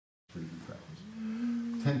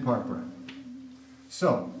10-part breath.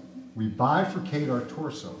 So we bifurcate our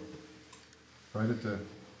torso right at the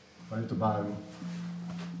bottom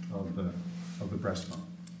of the breastbone.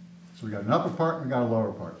 So we got an upper part and we got a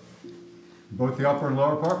lower part. Both the upper and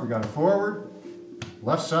lower part, we got a forward,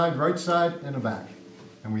 left side, right side, and a back.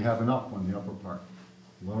 And we have an up on the upper part.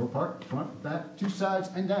 Lower part, front, back, two sides,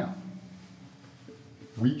 and down.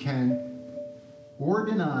 We can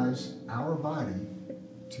organize our body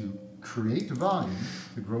to create the volume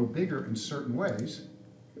to grow bigger in certain ways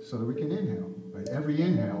so that we can inhale. Right? Every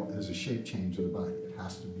inhale is a shape change of the body. It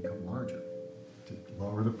has to become larger to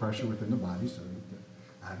lower the pressure within the body so that the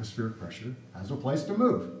atmospheric pressure has a place to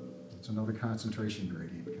move. It's another concentration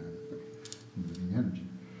gradient kind of moving energy.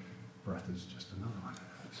 Breath is just another one of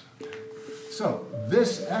those. So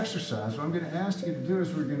this exercise, what I'm going to ask you to do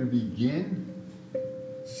is we're going to begin.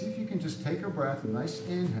 See if you can just take a breath, a nice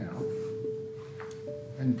inhale,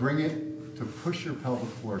 and bring it to push your pelvic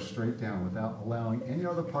floor straight down without allowing any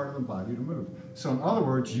other part of the body to move. So in other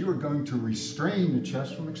words, you are going to restrain the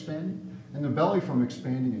chest from expanding and the belly from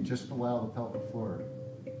expanding and just allow the pelvic floor.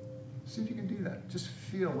 See if you can do that. Just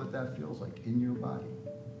feel what that feels like in your body.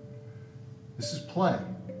 This is play.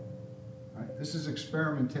 Right? This is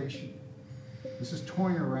experimentation. This is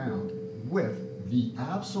toying around with the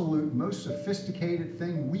absolute most sophisticated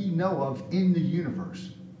thing we know of in the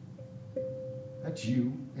universe. That's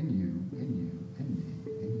you and you and you and me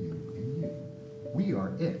and you and you. We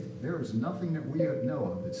are it. There is nothing that we know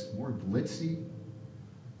of that's more glitzy,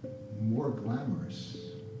 more glamorous,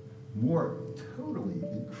 more totally,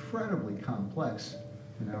 incredibly complex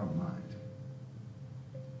than our mind.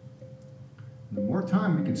 And the more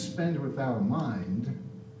time we can spend with our mind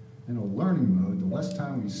in a learning mode, the less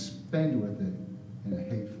time we spend with it in a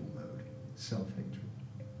hateful mode, self-hatred.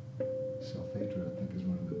 Self-hatred, I think, is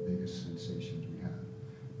one of the biggest sensations we have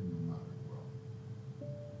in the modern world.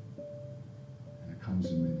 And it comes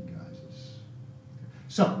in many guises.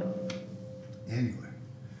 So, anyway,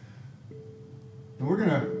 and we're going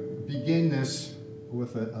to begin this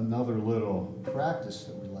with another little practice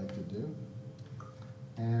that we like to do.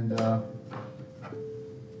 And I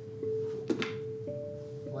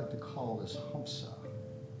like to call this Hamsa.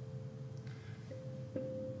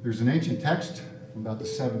 There's an ancient text from about the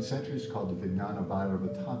 7th century. It's called the Vijñāna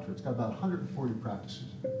Bhairava Tantra. It's got about 140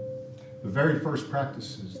 practices in it. The very first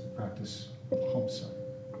practice is the practice of Hamsa.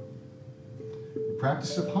 The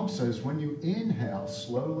practice of Hamsa is when you inhale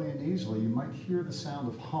slowly and easily, you might hear the sound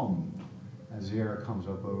of hum as the air comes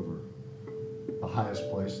up over the highest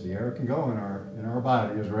place the air can go in our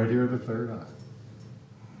body is right here, the third eye.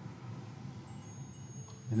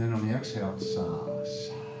 And then on the exhale, it's sa.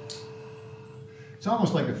 It's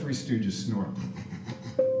almost like a Three Stooges snore.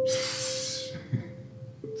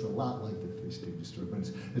 It's a lot like the Three Stooges snore,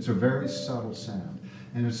 but it's a very subtle sound.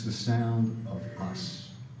 And it's the sound of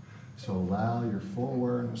us. So allow your full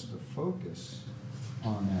awareness to focus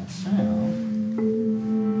on that sound.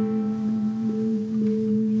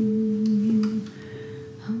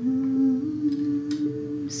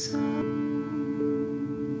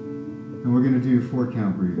 And we're going to do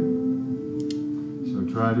 4-count breathing. So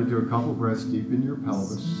try to do a couple breaths deep in your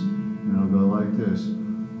pelvis, and it'll go like this.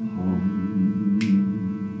 Hum,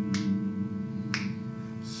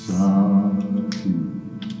 sa, 2,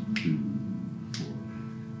 3, 4.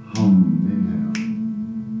 Hum, inhale.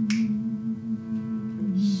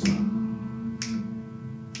 Sa.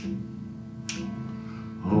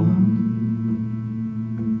 Hum,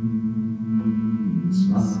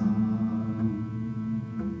 sa.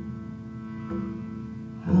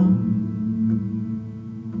 Hum.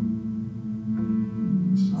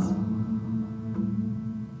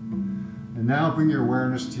 And now bring your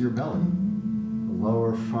awareness to your belly, the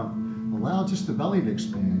lower front. Allow just the belly to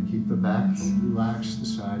expand. Keep the back relaxed, the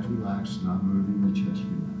sides relaxed, not moving, the chest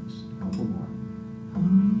relaxed. A couple more.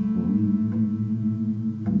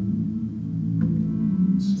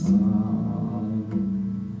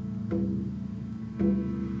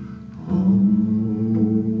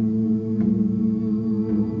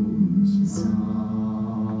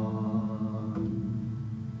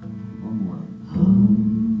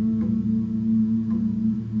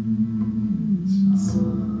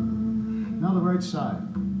 Now the right side.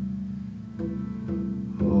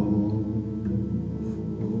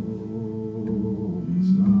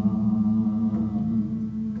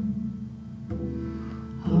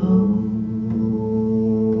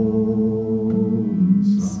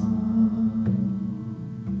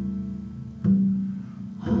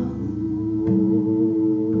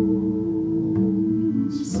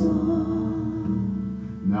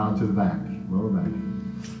 Now to the back, lower back.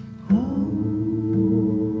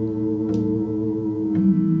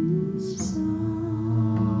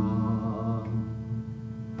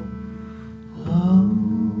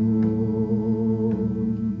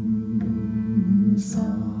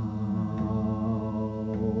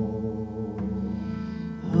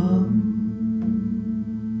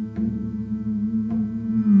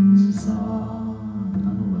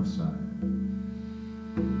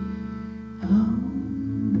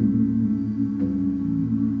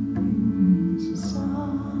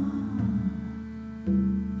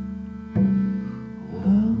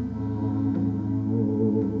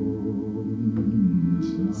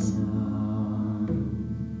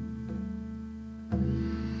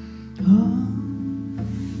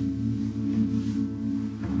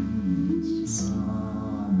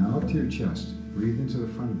 to your chest. Breathe into the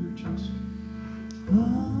front of your chest.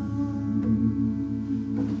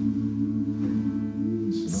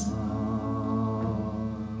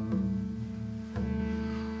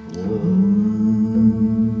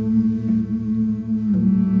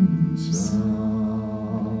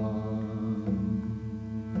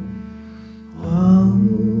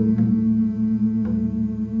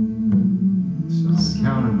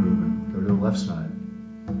 Counter movement. Go to the left side.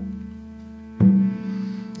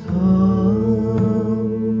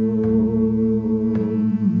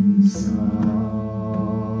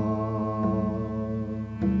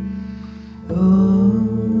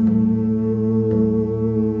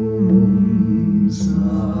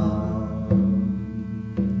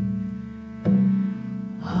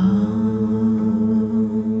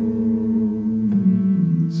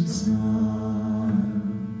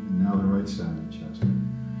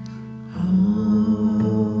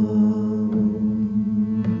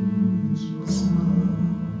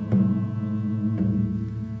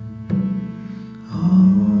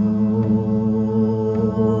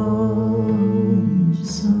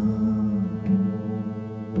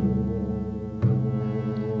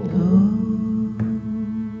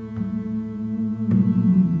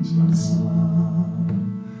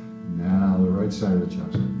 Side of the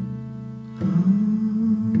chest.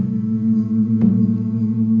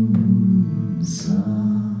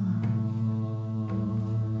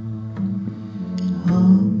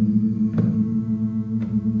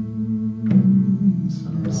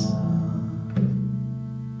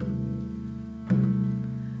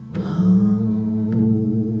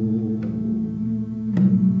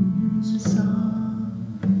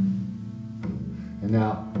 And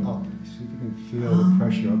now, see if you can feel the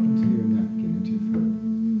pressure up into your neck and into your throat.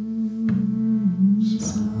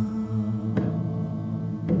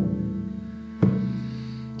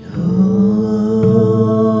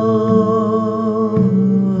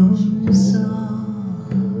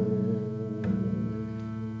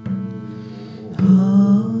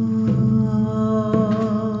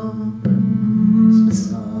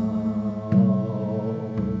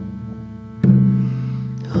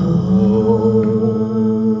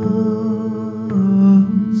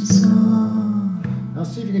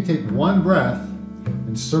 Take one breath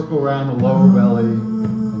and circle around the lower belly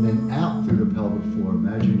and then out through the pelvic floor.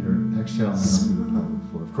 Imagine you're exhaling out through the pelvic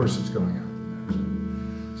floor. Of course it's going out.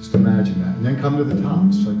 Just imagine that. And then come to the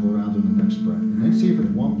top, cycle around in the next breath. And then see if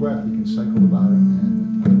with one breath you can cycle the bottom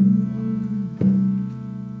and the top.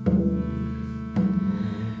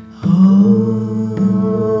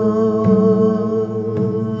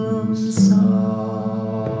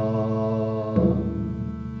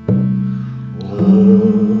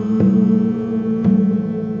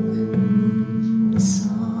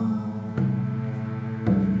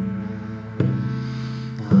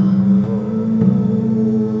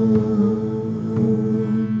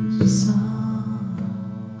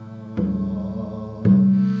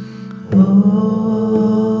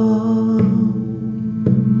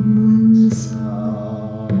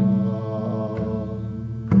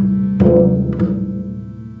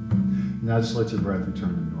 Now just let your breath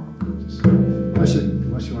return to normal. Just,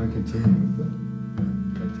 unless you want to continue with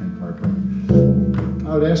that 10-part breath. I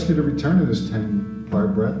would ask you to return to this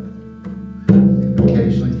 10-part breath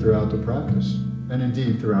occasionally throughout the practice, and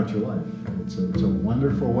indeed throughout your life. It's a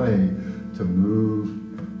wonderful way to move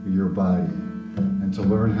your body and to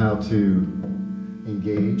learn how to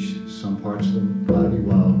engage some parts of the body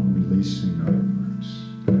while releasing other parts.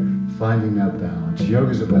 Finding that balance.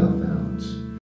 Yoga is about balance.